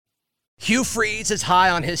Hugh Freeze is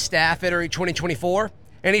high on his staff entering 2024,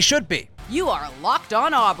 and he should be. You are Locked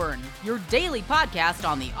On Auburn, your daily podcast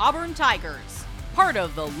on the Auburn Tigers. Part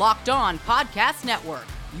of the Locked On Podcast Network,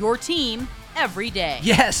 your team every day.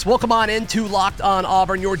 Yes, welcome on into Locked On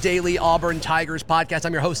Auburn, your daily Auburn Tigers podcast.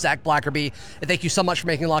 I'm your host, Zach Blackerby, and thank you so much for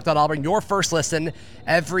making Locked On Auburn your first listen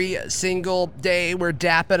every single day. We're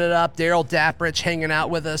dapping it up. Daryl Dapprich hanging out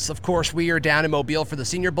with us. Of course, we are down in Mobile for the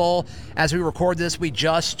Senior Bowl. As we record this, we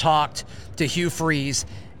just talked to Hugh Freeze,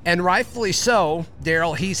 and rightfully so,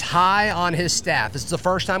 Daryl, he's high on his staff. This is the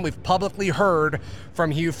first time we've publicly heard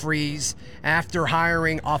from Hugh Freeze after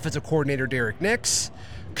hiring offensive coordinator Derek Nix,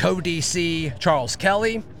 co-DC Charles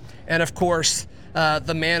Kelly, and of course,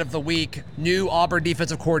 the man of the week, new Auburn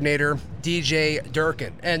defensive coordinator DJ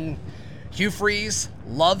Durkin. And Hugh Freeze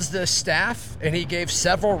loves this staff, and he gave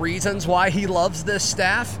several reasons why he loves this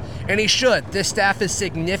staff, and he should. This staff is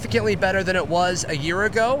significantly better than it was a year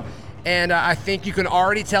ago, and I think you can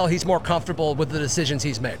already tell he's more comfortable with the decisions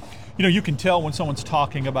he's made. You know, you can tell when someone's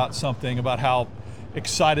talking about something, about how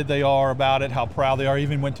excited they are about it, how proud they are.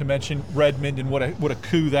 Even went to mention Redmond and what a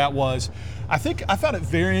coup that was. I found it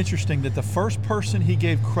very interesting that the first person he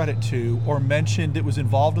gave credit to or mentioned that was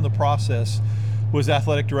involved in the process was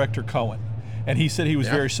athletic director Cohen. And he said he was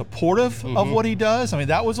very supportive of what he does. I mean,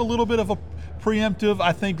 that was a little bit of a preemptive,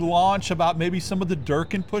 I think, launch about maybe some of the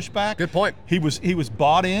Durkin pushback. Good point. He was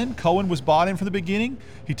bought in. Cohen was bought in from the beginning.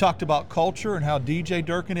 He talked about culture and how DJ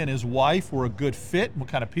Durkin and his wife were a good fit and what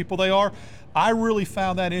kind of people they are. I really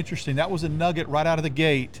found that interesting. That was a nugget right out of the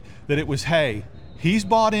gate, that it was, hey, he's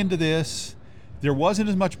bought into this. There wasn't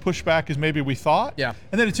as much pushback as maybe we thought. Yeah.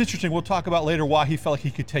 And then it's interesting, we'll talk about later why he felt like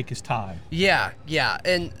he could take his time. Yeah.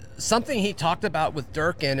 And something he talked about with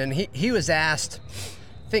Durkin, and he was asked,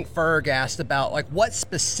 I think Ferg asked about, like, what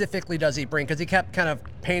specifically does he bring? Because he kept kind of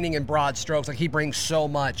painting in broad strokes, like he brings so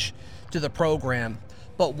much to the program.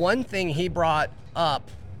 But one thing he brought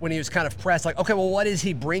up when he was kind of pressed, like, okay, well, what is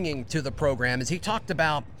he bringing to the program? Is he talked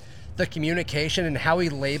about the communication and how he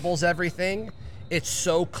labels everything. It's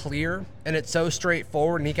so clear and it's so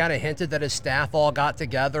straightforward, and he kind of hinted that his staff all got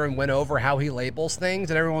together and went over how he labels things,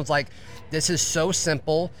 and everyone's like, this is so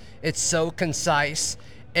simple, it's so concise,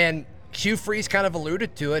 and Hugh Freeze kind of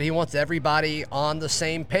alluded to it. He wants everybody on the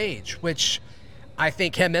same page, which I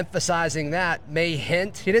think him emphasizing that may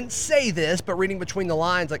hint, he didn't say this, but reading between the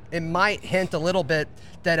lines, like, it might hint a little bit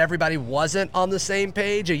that everybody wasn't on the same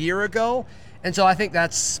page a year ago. And so I think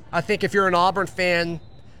if you're an Auburn fan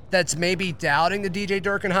that's maybe doubting the DJ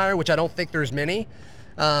Durkin hire, which I don't think there's many,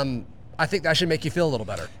 I think that should make you feel a little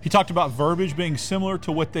better. He talked about verbiage being similar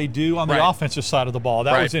to what they do on the offensive side of the ball.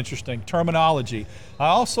 That was interesting. Terminology. I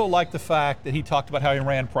also like the fact that he talked about how he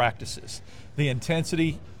ran practices. The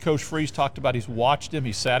intensity, Coach Freeze talked about, he's watched him.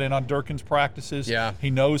 He sat in on Durkin's practices. Yeah.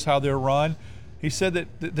 He knows how they're run. He said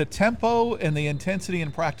that the tempo and the intensity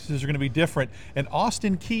in practices are going to be different, and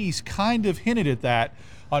Austin Keys kind of hinted at that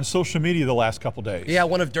on social media the last couple days. Yeah,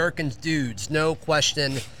 one of Durkin's dudes, no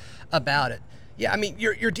question about it. Yeah, I mean,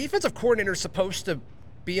 your defensive coordinator is supposed to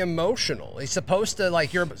be emotional. He's supposed to,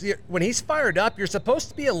 like, when he's fired up, you're supposed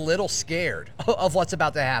to be a little scared of what's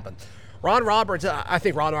about to happen. Ron Roberts, I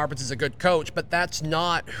think Ron Roberts is a good coach, but that's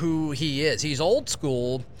not who he is. He's old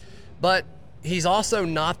school, but he's also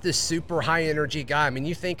not this super high energy guy. I mean,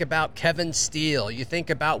 you think about Kevin Steele, you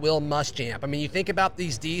think about Will Muschamp. I mean, you think about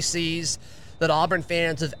these DCs that Auburn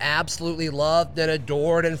fans have absolutely loved and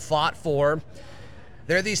adored and fought for.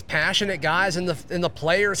 They're these passionate guys, and the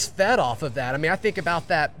players fed off of that. I mean, I think about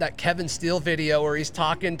that Kevin Steele video where he's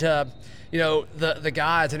talking to, the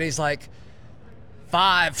guys, and he's like,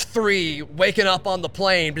 5-3, waking up on the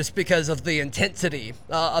plane just because of the intensity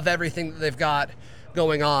of everything that they've got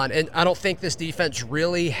going on. And I don't think this defense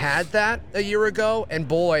really had that a year ago, and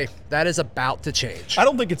boy, that is about to change. I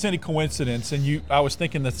don't think it's any coincidence, and I was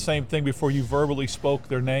thinking the same thing before you verbally spoke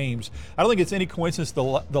their names. I don't think it's any coincidence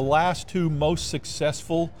the last two most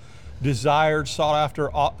successful, desired, sought-after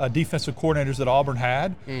defensive coordinators that Auburn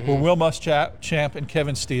had were Will Muschamp and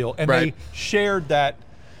Kevin Steele, and they shared that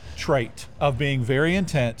trait of being very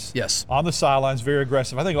intense on the sidelines, very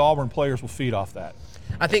aggressive. I think Auburn players will feed off that.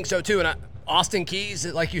 I think so too, and Austin Keys,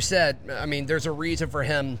 like you said, I mean, there's a reason for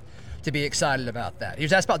him to be excited about that. He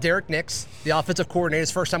was asked about Derek Nix, the offensive coordinator.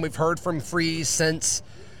 It's the first time we've heard from Freeze since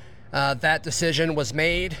that decision was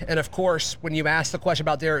made. And of course, when you ask the question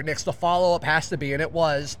about Derek Nix, the follow-up has to be, and it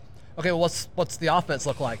was, okay, well, what's the offense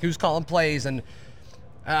look like? Who's calling plays? And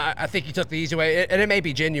I think he took the easy way, and it may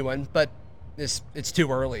be genuine, but it's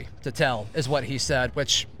too early to tell, is what he said,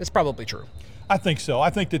 which is probably true. I think so. I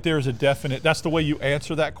think that there's a definite, that's the way you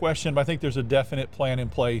answer that question, but I think there's a definite plan in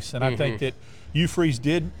place. And I think that Hugh Freeze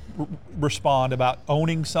did respond about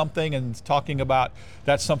owning something and talking about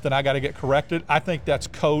that's something I got to get corrected, I think that's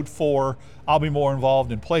code for I'll be more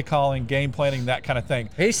involved in play calling, game planning, that kind of thing.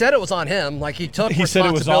 He said it was on him. Like he took He said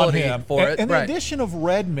it was on responsibility him. for it. And the Right. addition of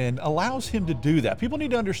Redmond allows him to do that. People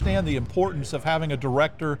need to understand the importance of having a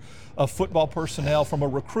director of football personnel from a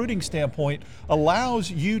recruiting standpoint allows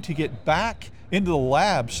you to get back into the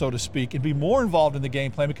lab, so to speak, and be more involved in the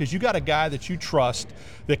game plan because you got a guy that you trust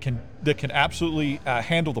that can absolutely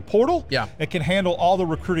handle the portal. Yeah. It can handle all the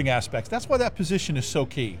recruiting aspects. That's why that position is so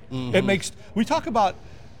key. Mm-hmm. We talk about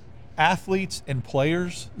athletes and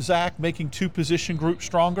players, Zach, making two position groups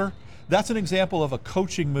stronger. That's an example of a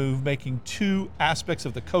coaching move making two aspects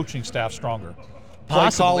of the coaching staff stronger. Play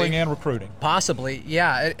calling and recruiting. Possibly,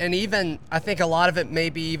 yeah. And even, I think a lot of it may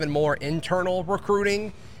be even more internal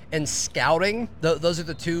recruiting and scouting. Those are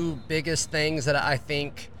the two biggest things that I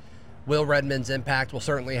think Will Redmond's impact will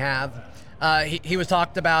certainly have. He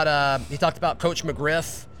talked about Coach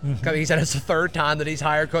McGriff. Mm-hmm. He said it's the third time that he's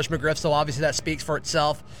hired Coach McGriff, so obviously that speaks for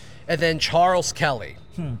itself. And then Charles Kelly.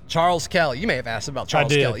 Charles Kelly. You may have asked about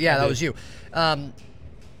Charles Kelly. Yeah, that was you. And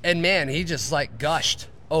man, he just like gushed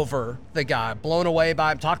over the guy, blown away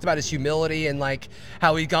by him, talked about his humility and like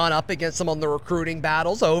how he'd gone up against him on the recruiting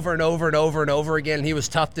battles over and over and over and over again. He was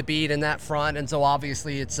tough to beat in that front, and so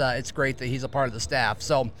obviously it's great that he's a part of the staff.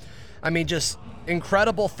 So, I mean, just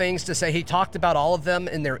incredible things to say. He talked about all of them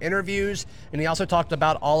in their interviews, and he also talked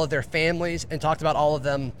about all of their families and talked about all of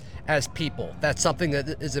them as people. That's something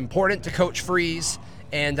that is important to Coach Freeze,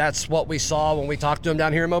 and that's what we saw when we talked to him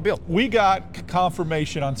down here in Mobile. We got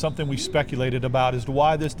confirmation on something we speculated about as to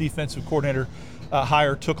why this defensive coordinator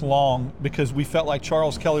hire took long, because we felt like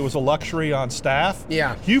Charles Kelly was a luxury on staff.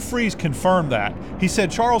 Yeah. Hugh Freeze confirmed that. He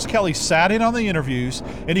said Charles Kelly sat in on the interviews,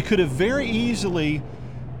 and he could have very easily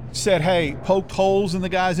said, hey, poked holes in the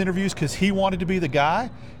guy's interviews because he wanted to be the guy.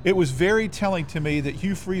 It was very telling to me that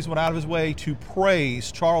Hugh Freeze went out of his way to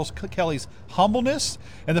praise Charles Kelly's humbleness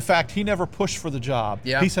and the fact he never pushed for the job.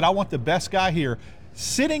 Yeah. He said, I want the best guy here.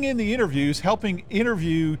 Sitting in the interviews, helping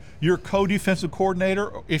interview your co-defensive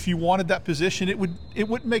coordinator, if you wanted that position, it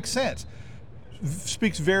wouldn't make sense.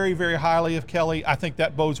 Speaks very, very highly of Kelly. I think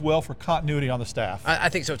that bodes well for continuity on the staff. I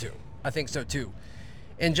think so too.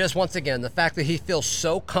 And just once again, the fact that he feels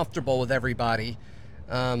so comfortable with everybody.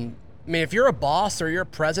 I mean, if you're a boss or you're a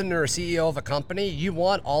president or a CEO of a company, you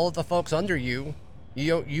want all of the folks under you.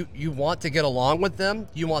 You want to get along with them.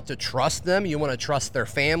 You want to trust them. You want to trust their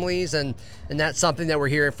families. And that's something that we're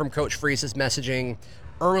hearing from Coach Freeze's messaging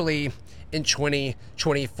early in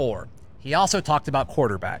 2024. He also talked about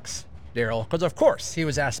quarterbacks, Daryl, because of course he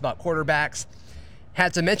was asked about quarterbacks,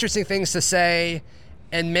 had some interesting things to say,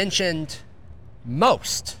 and mentioned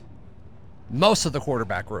most of the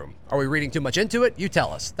quarterback room. Are we reading too much into it? You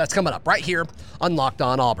tell us. That's coming up right here on Locked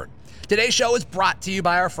On Auburn. Today's show is brought to you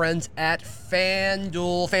by our friends at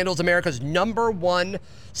FanDuel. FanDuel's America's #1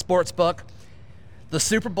 sports book. The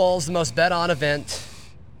Super Bowl is the most bet-on event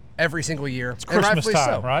every single year. It's Christmas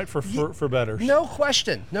time, so. right? For bettors. No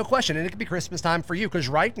question. And it could be Christmas time for you, because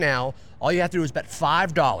right now, all you have to do is bet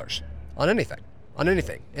 $5 on anything.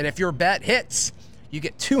 And if your bet hits, you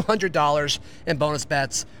get $200 in bonus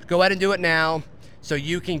bets. Go ahead and do it now so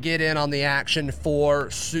you can get in on the action for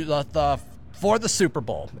the Super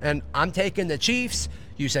Bowl. And I'm taking the Chiefs.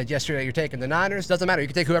 You said yesterday you're taking the Niners. Doesn't matter. You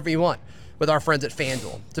can take whoever you want with our friends at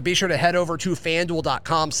FanDuel. So be sure to head over to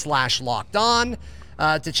FanDuel.com/lockedon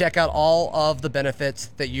to check out all of the benefits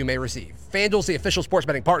that you may receive. FanDuel's the official sports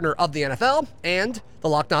betting partner of the NFL and the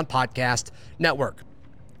Locked On Podcast Network.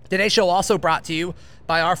 Today's show also brought to you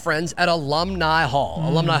by our friends at Alumni Hall.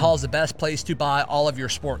 Alumni Hall is the best place to buy all of your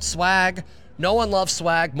sports swag. No one loves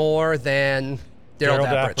swag more than Daryl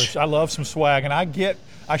Dappridge. I love some swag, and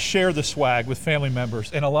I share the swag with family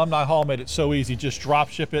members, and Alumni Hall made it so easy. Just drop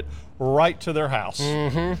ship it right to their house.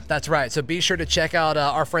 Mm-hmm. That's right. So be sure to check out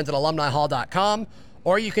our friends at alumnihall.com,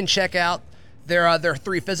 or you can check out their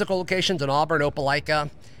 3 physical locations in Auburn, Opelika,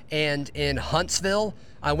 and in Huntsville.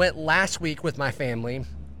 I went last week with my family,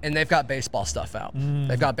 and they've got baseball stuff out.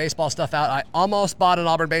 I almost bought an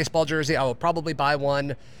Auburn baseball jersey. I will probably buy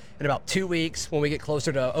one in about 2 weeks when we get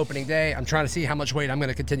closer to opening day. I'm trying to see how much weight I'm going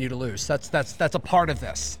to continue to lose. That's a part of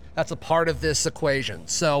this. That's a part of this equation.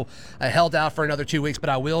 So I held out for another 2 weeks, but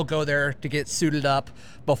I will go there to get suited up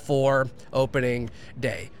before opening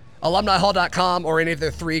day. AlumniHall.com or any of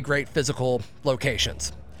their 3 great physical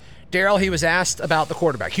locations. Daryl, he was asked about the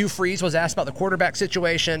quarterback. Hugh Freeze was asked about the quarterback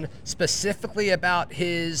situation, specifically about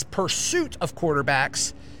his pursuit of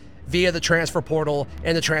quarterbacks via the transfer portal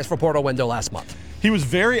and the transfer portal window last month. He was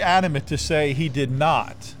very adamant to say he did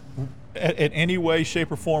not, in any way, shape,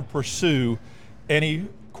 or form, pursue any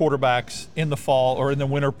quarterbacks in the fall or in the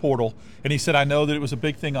winter portal. And he said, I know that it was a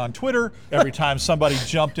big thing on Twitter. Every time somebody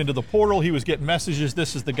jumped into the portal, he was getting messages,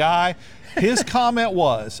 this is the guy. His comment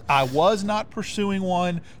was, I was not pursuing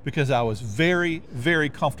one because I was very, very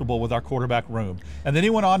comfortable with our quarterback room. And then he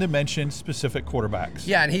went on to mention specific quarterbacks.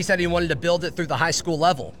 Yeah, and he said he wanted to build it through the high school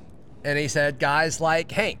level. And he said guys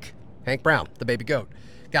like Hank Brown, the baby goat,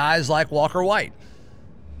 guys like Walker White.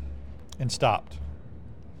 And stopped.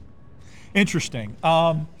 Interesting.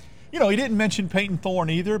 He didn't mention Peyton Thorne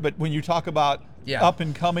either, but when you talk about up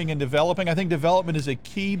and coming and developing, I think development is a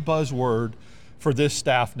key buzzword for this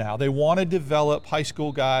staff now. They want to develop high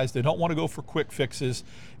school guys. They don't want to go for quick fixes.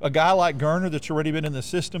 A guy like Garner that's already been in the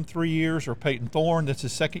system 3 years, or Peyton Thorne that's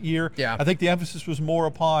his second year, I think the emphasis was more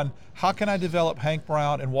upon how can I develop Hank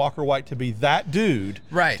Brown and Walker White to be that dude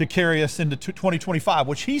to carry us into 2025,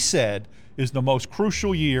 which he said is the most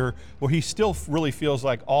crucial year where he still really feels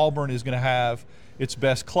like Auburn is going to have its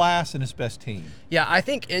best class and its best team. Yeah, I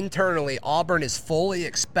think internally Auburn is fully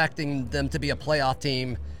expecting them to be a playoff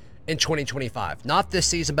team in 2025. Not this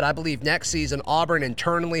season, but I believe next season Auburn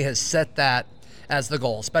internally has set that as the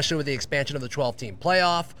goal, especially with the expansion of the 12-team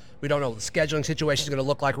playoff. We don't know what the scheduling situation is going to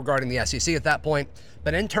look like regarding the SEC at that point,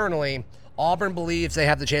 but internally Auburn believes they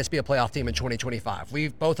have the chance to be a playoff team in 2025. We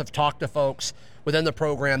both have talked to folks within the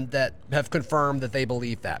program that have confirmed that they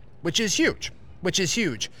believe that, which is huge.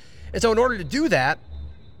 And so in order to do that,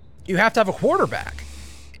 you have to have a quarterback.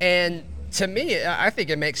 And to me, I think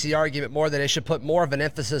it makes the argument more that it should put more of an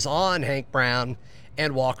emphasis on Hank Brown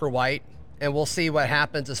and Walker White. And we'll see what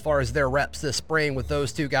happens as far as their reps this spring with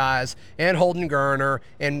those two guys and Holden Garner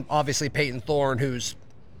and obviously Peyton Thorne, who's,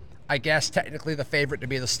 I guess, technically the favorite to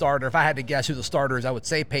be the starter. If I had to guess who the starter is, I would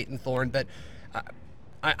say Peyton Thorne. But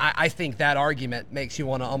I think that argument makes you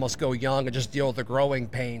want to almost go young and just deal with the growing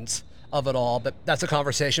pains of it all. But that's a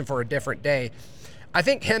conversation for a different day. I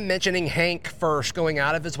think him mentioning Hank first, going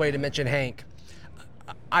out of his way to mention Hank,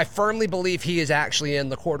 I firmly believe he is actually in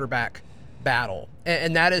the quarterback battle.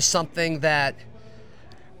 And that is something that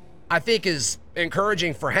I think is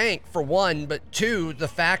encouraging for Hank, for one, but two, the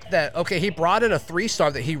fact that, okay, he brought in a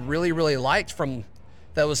 3-star that he really, really liked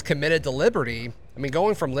that was committed to Liberty. I mean,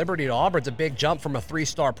 going from Liberty to Auburn's a big jump from a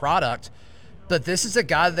 3-star product, but this is a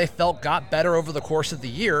guy that they felt got better over the course of the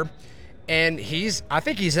year. And I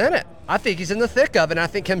think he's in it. I think he's in the thick of it. And I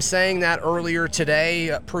think him saying that earlier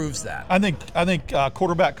today proves that. I think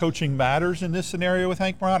quarterback coaching matters in this scenario with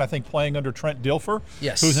Hank Brown. I think playing under Trent Dilfer,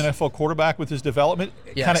 who's an NFL quarterback with his development,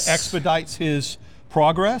 kind of expedites his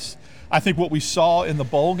progress. I think what we saw in the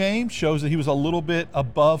bowl game shows that he was a little bit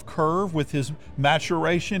above curve with his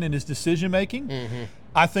maturation and his decision making. Mm-hmm.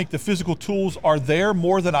 I think the physical tools are there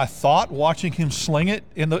more than I thought, watching him sling it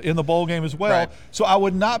in the bowl game as well. Right. So I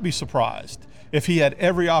would not be surprised if he had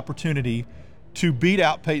every opportunity to beat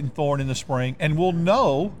out Peyton Thorne in the spring. And we'll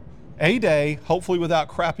know A-Day, hopefully without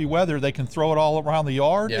crappy weather, they can throw it all around the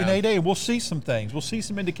yard in A-Day. And we'll see some things. We'll see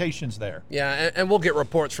some indications there. Yeah, and we'll get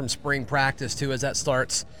reports from spring practice, too, as that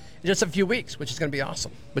starts in just a few weeks, which is going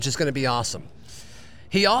to be awesome.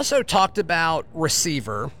 He also talked about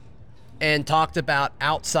receiver and talked about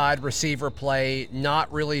outside receiver play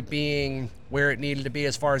not really being where it needed to be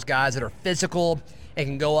as far as guys that are physical and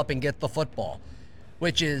can go up and get the football,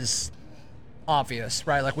 which is obvious,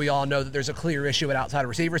 right? Like, we all know that there's a clear issue at outside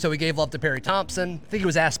receiver, so he gave love to Perry Thompson. I think he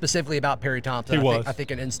was asked specifically about Perry Thompson. I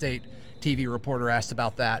think an in-state TV reporter asked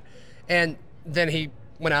about that. And then he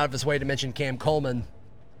went out of his way to mention Cam Coleman.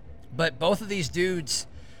 But both of these dudes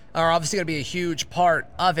are obviously going to be a huge part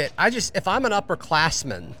of it. If I'm an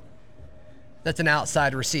upperclassman that's an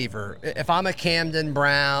outside receiver, if I'm a Camden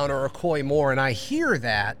Brown or a Coy Moore and I hear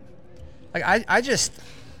that, like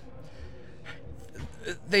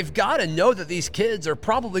they've got to know that these kids are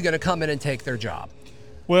probably going to come in and take their job.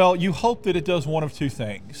 Well, you hope that it does one of two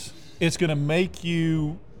things. It's going to make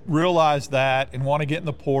you realize that and want to get in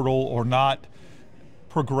the portal or not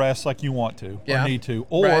progress like you want to or need to.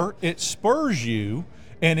 Or it spurs you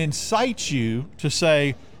and incites you to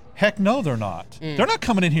say, heck no, they're not. They're not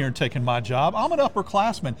coming in here and taking my job. I'm an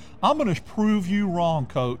upperclassman. I'm going to prove you wrong,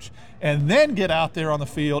 coach, and then get out there on the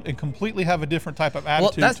field and completely have a different type of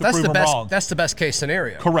attitude to prove them wrong. That's the best case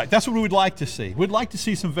scenario. Correct. That's what we would like to see. We'd like to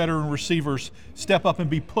see some veteran receivers step up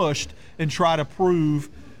and be pushed and try to prove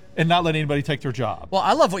and not let anybody take their job. Well,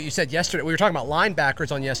 I love what you said yesterday. We were talking about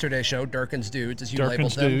linebackers on yesterday's show, Durkin's dudes, as you labeled them.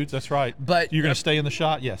 Durkin's dudes, that's right. But you're going to stay in the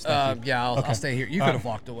shot? Yes, thank you. Yeah, I'll stay here. You could have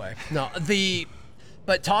walked away. No,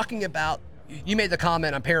 But talking about, you made the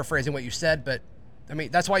comment, I'm paraphrasing what you said, but I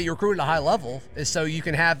mean, that's why you recruit at a high level, is so you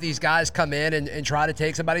can have these guys come in and try to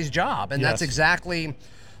take somebody's job. And that's exactly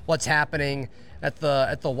what's happening at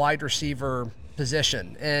the wide receiver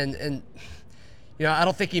position. And I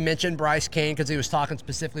don't think he mentioned Bryce Kane because he was talking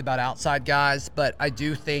specifically about outside guys, but I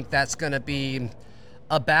do think that's going to be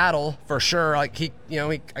a battle for sure. Like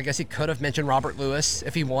I guess he could have mentioned Robert Lewis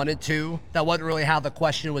if he wanted to. That wasn't really how the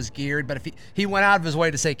question was geared, but if he went out of his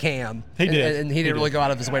way to say Cam, he did, and he didn't really go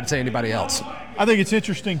out of his way to say anybody else. I think it's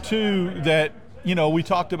interesting too that we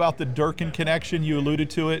talked about the Durkin connection. You alluded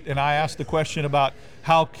to it, and I asked the question about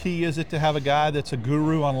how key is it to have a guy that's a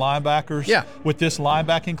guru on linebackers with this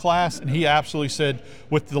linebacking class, and he absolutely said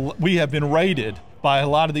we have been rated by a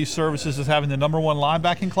lot of these services as having the number one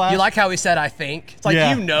linebacking class. You like how he said, I think? It's like,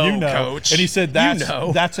 coach. And he said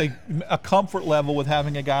that's a comfort level with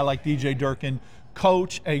having a guy like DJ Durkin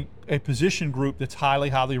coach a position group that's highly,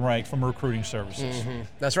 highly ranked from recruiting services. Mm-hmm.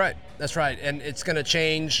 That's right. And it's going to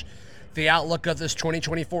change the outlook of this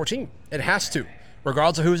 2024 team. It has to.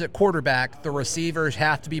 Regardless of who's at quarterback, the receivers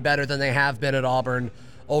have to be better than they have been at Auburn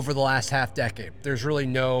over the last half decade. There's really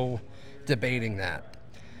no debating that.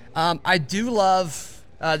 I do love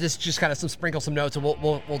just kind of sprinkle some notes, and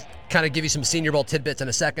we'll kind of give you some Senior Bowl tidbits in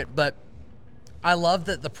a second. But I love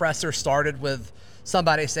that the presser started with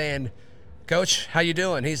somebody saying, "Coach, how you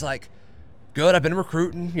doing?" He's like, "Good. I've been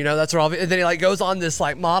recruiting. That's all." And then he goes on this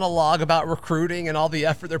monologue about recruiting and all the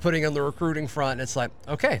effort they're putting on the recruiting front. And it's like,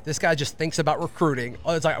 okay, this guy just thinks about recruiting.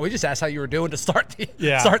 Oh, it's like we just asked how you were doing to start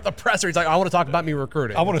the presser. He's like, I want to talk about me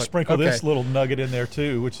recruiting. I want to sprinkle this little nugget in there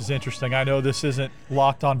too, which is interesting. I know this isn't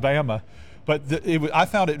locked on Bama, but I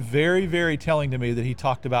found it very, very telling to me that he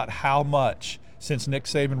talked about how much since Nick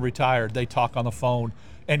Saban retired they talk on the phone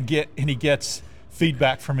and he gets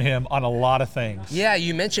feedback from him on a lot of things. Yeah,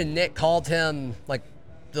 you mentioned Nick called him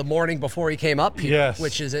the morning before he came up here,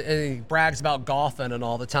 yes. And he brags about golfing and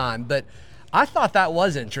all the time. But I thought that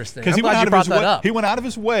was interesting. Because he went out of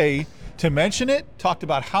his way to mention it, talked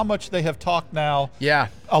about how much they have talked now. Yeah,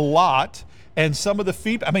 a lot. And some of the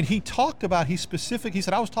feedback, I mean, he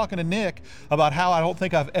said, I was talking to Nick about how I don't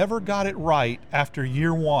think I've ever got it right after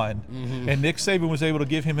year one. Mm-hmm. And Nick Saban was able to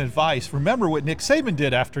give him advice. Remember what Nick Saban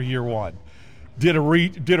did after year one. Did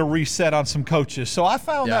a reset on some coaches. So I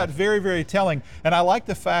found that very, very telling. And I like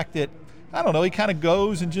the fact that, I don't know, he kind of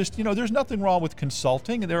goes and just, there's nothing wrong with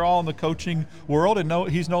consulting. And they're all in the coaching world, and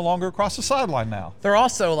he's no longer across the sideline now. They're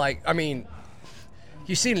also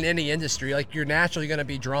you see it in any industry, you're naturally going to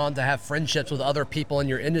be drawn to have friendships with other people in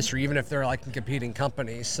your industry, even if they're in competing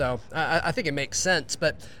companies. So I think it makes sense.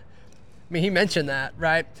 But he mentioned that,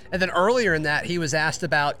 right? And then earlier in that, he was asked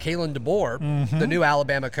about Kalen DeBoer, mm-hmm. the new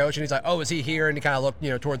Alabama coach, and he's like, "Oh, is he here?" And he kind of looked,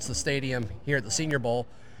 towards the stadium here at the Senior Bowl,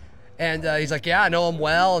 and he's like, "Yeah, I know him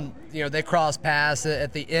well." And they cross paths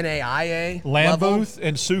at the NAIA Lambooth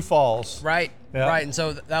and Sioux Falls, right? Yeah. Right, and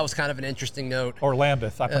so that was kind of an interesting note. Or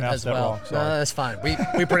Lambeth, I pronounced that wrong. Sorry. No, that's fine.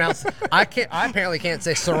 We pronounce. I apparently can't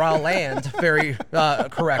say Sorrel Land very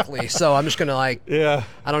correctly, so I'm just gonna I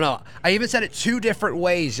don't know. I even said it 2 different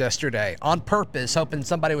ways yesterday on purpose, hoping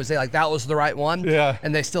somebody would say that was the right one. Yeah.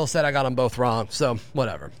 And they still said I got them both wrong. So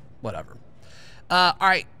whatever. All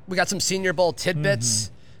right, we got some Senior Bowl tidbits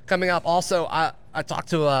coming up. Also, I talked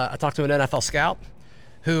to an NFL scout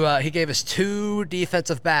who he gave us 2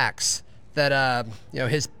 defensive backs that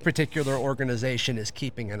his particular organization is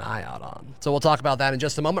keeping an eye out on. So we'll talk about that in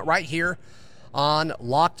just a moment right here on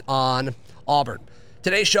Locked On Auburn.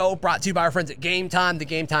 Today's show brought to you by our friends at Game Time. The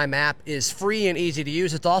Game Time app is free and easy to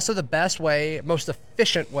use. It's also the best way, most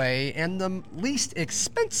efficient way, and the least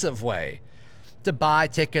expensive way to buy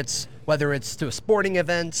tickets, whether it's to sporting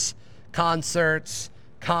events, concerts,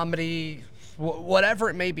 comedy, whatever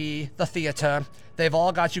it may be, the theater. They've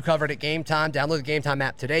all got you covered at Game Time. Download the Game Time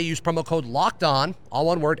app today. Use promo code LOCKEDON, all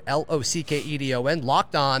one word, LOCKEDON,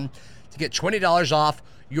 Locked On, to get $20 off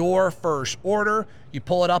your first order. You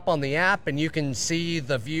pull it up on the app, and you can see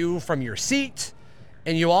the view from your seat.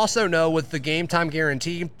 And you also know with the Game Time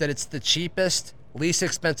guarantee that it's the cheapest, least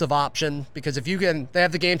expensive option, because they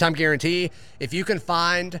have the Game Time guarantee. If you can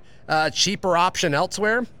find a cheaper option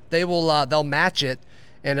elsewhere, they'll match it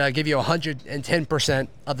and give you 110%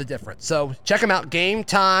 of the difference. So check them out, Game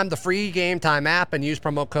Time, the free Game Time app, and use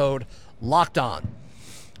promo code LOCKEDON.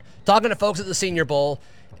 Talking to folks at the Senior Bowl,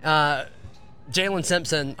 Jalen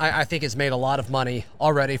Simpson, I think, has made a lot of money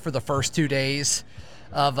already for the first 2 days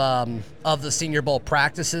of the Senior Bowl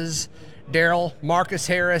practices. Daryl, Marcus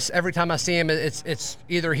Harris, every time I see him, it's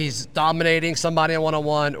either he's dominating somebody on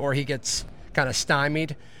one-on-one or he gets kind of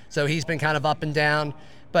stymied. So he's been kind of up and down.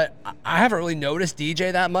 But I haven't really noticed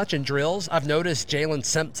DJ that much in drills. I've noticed Jalen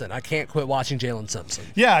Simpson. I can't quit watching Jalen Simpson.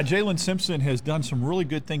 Yeah, Jalen Simpson has done some really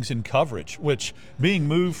good things in coverage, which being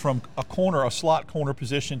moved from a slot corner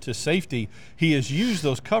position to safety, he has used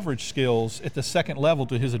those coverage skills at the second level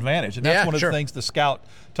to his advantage. And that's one of the things the scout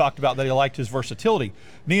talked about, that he liked his versatility.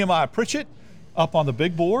 Nehemiah Pritchett, up on the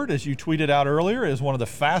big board, as you tweeted out earlier, is one of the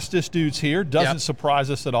fastest dudes here. Doesn't surprise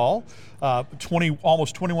us at all.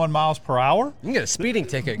 Almost 21 miles per hour. You can get a speeding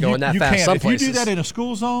ticket going that fast. If you do that in a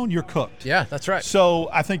school zone, you're cooked. Yeah, that's right. So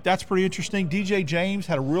I think that's pretty interesting. DJ James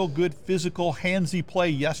had a real good physical, handsy play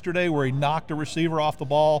yesterday where he knocked a receiver off the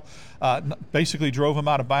ball, basically drove him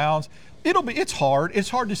out of bounds. It's hard. It's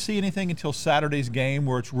hard to see anything until Saturday's game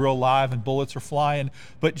where it's real live and bullets are flying.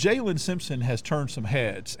 But Jalen Simpson has turned some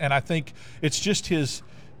heads, and I think it's just his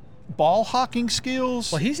ball hawking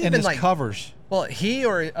skills and his covers. Well, he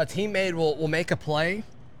or a teammate will make a play,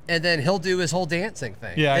 and then he'll do his whole dancing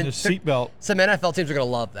thing. Yeah, and his seatbelt. Some NFL teams are going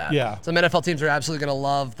to love that. Yeah. Some NFL teams are absolutely going to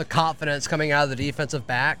love the confidence coming out of the defensive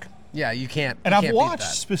back. Yeah, you can't. And I've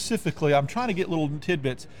watched specifically. I'm trying to get little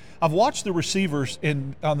tidbits. I've watched the receivers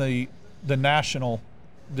on the national.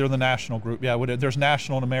 They're the national group. Yeah, there's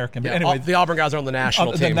national and American. But anyway, the Auburn guys are on the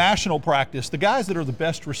national team. The national practice, the guys that are the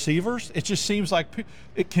best receivers, it just seems like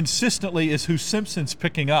it consistently is who Simpson's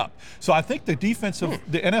picking up. So I think the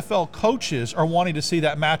NFL coaches are wanting to see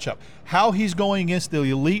that matchup, how he's going against the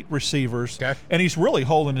elite receivers, and he's really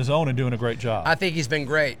holding his own and doing a great job. I think he's been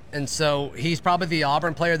great, and so he's probably the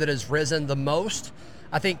Auburn player that has risen the most.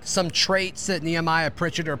 I think some traits that Nehemiah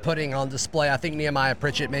Pritchett are putting on display, I think Nehemiah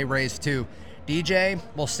Pritchett may raise too. DJ,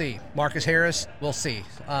 we'll see. Marcus Harris, we'll see.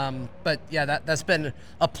 But yeah, that's been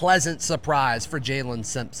a pleasant surprise for Jalen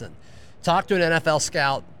Simpson. Talked to an NFL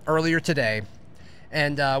scout earlier today,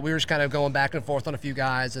 and we were just kind of going back and forth on a few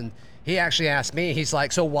guys, and he actually asked me, he's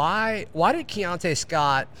like, so why did Keontae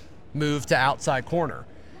Scott move to outside corner?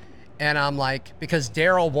 And I'm like, because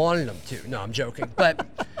Daryl wanted him to. No, I'm joking. But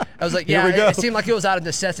I was like, yeah, it seemed like it was out of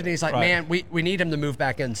necessity. He's like, man, we need him to move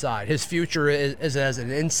back inside. His future is as an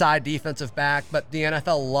inside defensive back, but the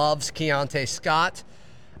NFL loves Keontae Scott,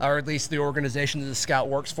 or at least the organization that the scout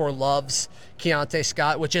works for loves Keontae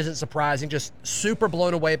Scott, which isn't surprising, just super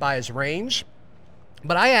blown away by his range.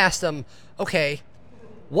 But I asked him, okay,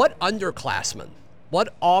 what Auburn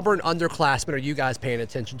underclassmen are you guys paying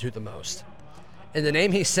attention to the most? And the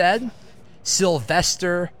name he said,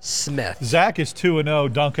 Sylvester Smith. Zach is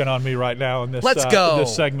 2-0 dunking on me right now in this, Let's go.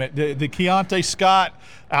 This segment. The Keontae Scott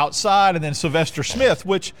outside, and then Sylvester Smith,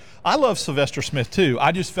 which I love Sylvester Smith too.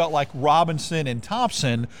 I just felt like Robinson and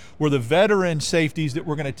Thompson were the veteran safeties that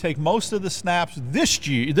were going to take most of the snaps this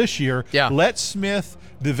year. Yeah. Let Smith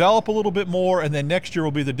develop a little bit more, and then next year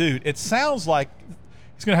will be the dude. It sounds like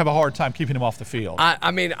he's going to have a hard time keeping him off the field.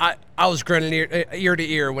 I mean, I was grinning ear to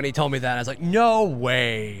ear when he told me that. I was like, no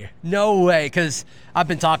way, because I've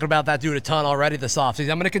been talking about that dude a ton already this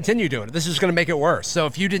offseason. I'm going to continue doing it. This is going to make it worse. So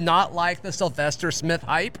if you did not like the Sylvester Smith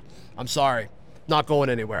hype, I'm sorry. Not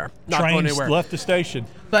going anywhere. Trains left the station.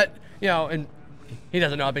 But, and he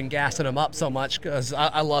doesn't know I've been gassing him up so much because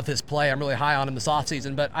I love his play. I'm really high on him this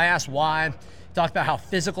offseason. But I asked why. He talked about how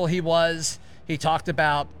physical he was. He talked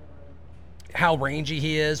about how rangy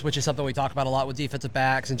he is, which is something we talk about a lot with defensive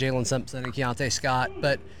backs and Jalen Simpson and Keontae Scott.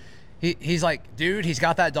 But he's like, dude, he's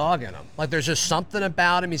got that dog in him. Like, there's just something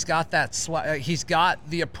about him. He's got that he's got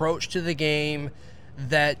the approach to the game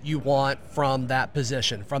that you want from that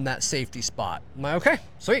position, from that safety spot. I'm like, okay,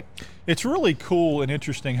 sweet. It's really cool and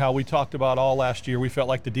interesting how we talked about all last year. We felt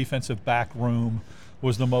like the defensive back room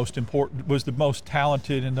was the most important, was the most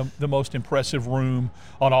talented and the most impressive room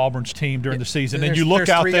on Auburn's team during the season. And you look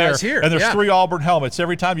out there, and there's 3 Auburn helmets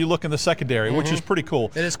every time you look in the secondary, which is pretty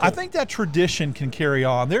cool. It is cool. I think that tradition can carry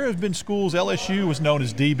on. There have been schools, LSU was known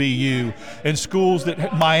as DBU, and schools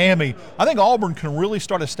that, Miami. I think Auburn can really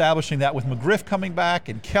start establishing that with McGriff coming back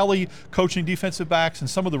and Kelly coaching defensive backs and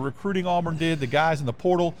some of the recruiting Auburn did, the guys in the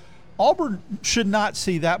portal. Auburn should not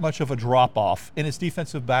see that much of a drop-off in its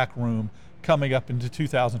defensive back room coming up into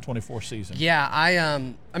 2024 season. Yeah,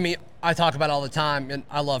 I mean, I talk about it all the time, and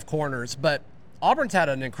I love corners, but Auburn's had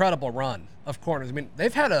an incredible run of corners. I mean,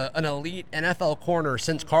 they've had an elite NFL corner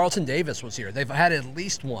since Carlton Davis was here. They've had at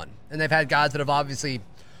least one, and they've had guys that have obviously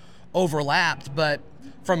overlapped, but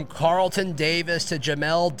from Carlton Davis to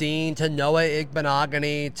Jamel Dean to Noah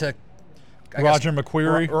Igbenogany to Roger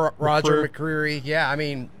McQuarrie. Roger McQuarrie, yeah, I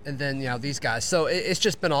mean, and then, these guys. So it's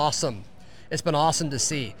just been awesome. It's been awesome to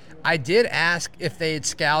see. I did ask if they had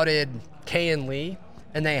scouted Kayan Lee,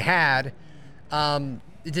 and they had.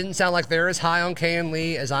 It didn't sound like they're as high on Kayan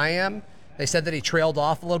Lee as I am. They said that he trailed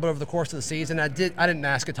off a little bit over the course of the season. I didn't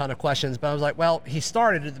ask a ton of questions, but I was like, well, he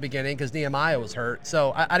started at the beginning because Nehemiah was hurt,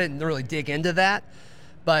 so I didn't really dig into that.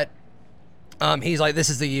 But he's like, this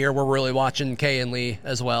is the year we're really watching Kay and Lee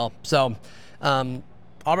as well. So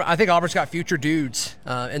I think Auburn's got future dudes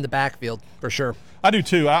in the backfield for sure. I do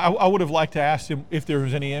too. I would have liked to ask him if there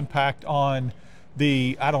was any impact on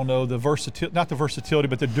the versatility, not the versatility,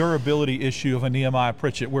 but the durability issue of a Nehemiah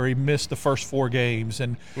Pritchett, where he missed the first 4 games.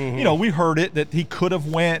 And, we heard it that he could have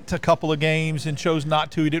went a couple of games and chose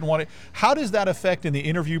not to. He didn't want it. How does that affect in the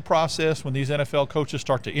interview process when these NFL coaches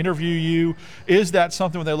start to interview you? Is that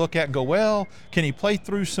something where they look at and go, well, can he play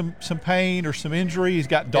through some pain or some injury? He's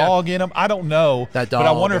got dog in him. I don't know. But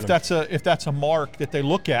I wonder if that's a mark that they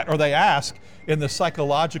look at or they ask in the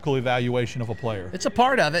psychological evaluation of a player. It's a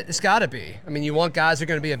part of it. It's got to be. I mean, you want guys who are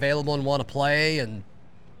going to be available and want to play, and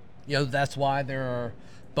that's why there are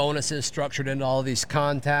bonuses structured into all of these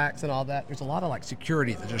contacts and all that. There's a lot of like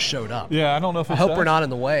security that just showed up. Yeah, I don't know if I hope we're not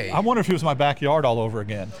in the way. I wonder if it was my backyard all over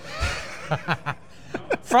again.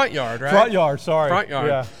 Front yard, right? Front yard, sorry. Front yard.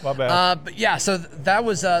 Yeah, my bad. But yeah, so that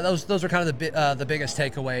was those were kind of the biggest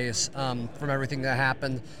takeaways from everything that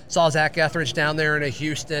happened. Saw Zach Etheridge down there in a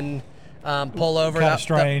Houston pullover. Kind of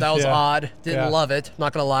strange. That was odd. Didn't love it.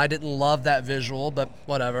 Not gonna lie, didn't love that visual, but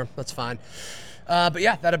whatever, that's fine. But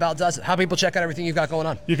yeah, that about does it. How people check out everything you've got going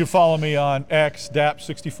on? You can follow me on X,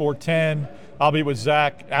 DAP6410. I'll be with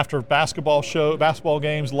Zach after basketball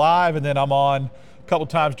games live, and then I'm on a couple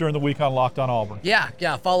times during the week on Locked on Auburn.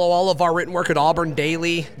 Yeah. Follow all of our written work at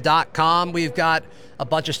auburndaily.com. We've got a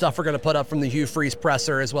bunch of stuff we're going to put up from the Hugh Freeze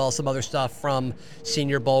presser, as well as some other stuff from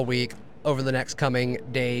Senior Bowl week over the next coming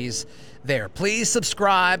days there. Please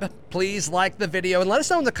subscribe. Please like the video, and let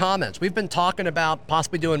us know in the comments. We've been talking about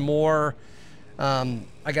possibly doing more,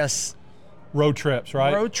 road trips,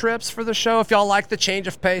 right? Road trips for the show. If y'all like the change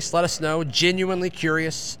of pace, let us know. Genuinely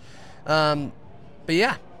curious. But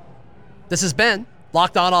yeah, this has been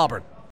Locked on Auburn.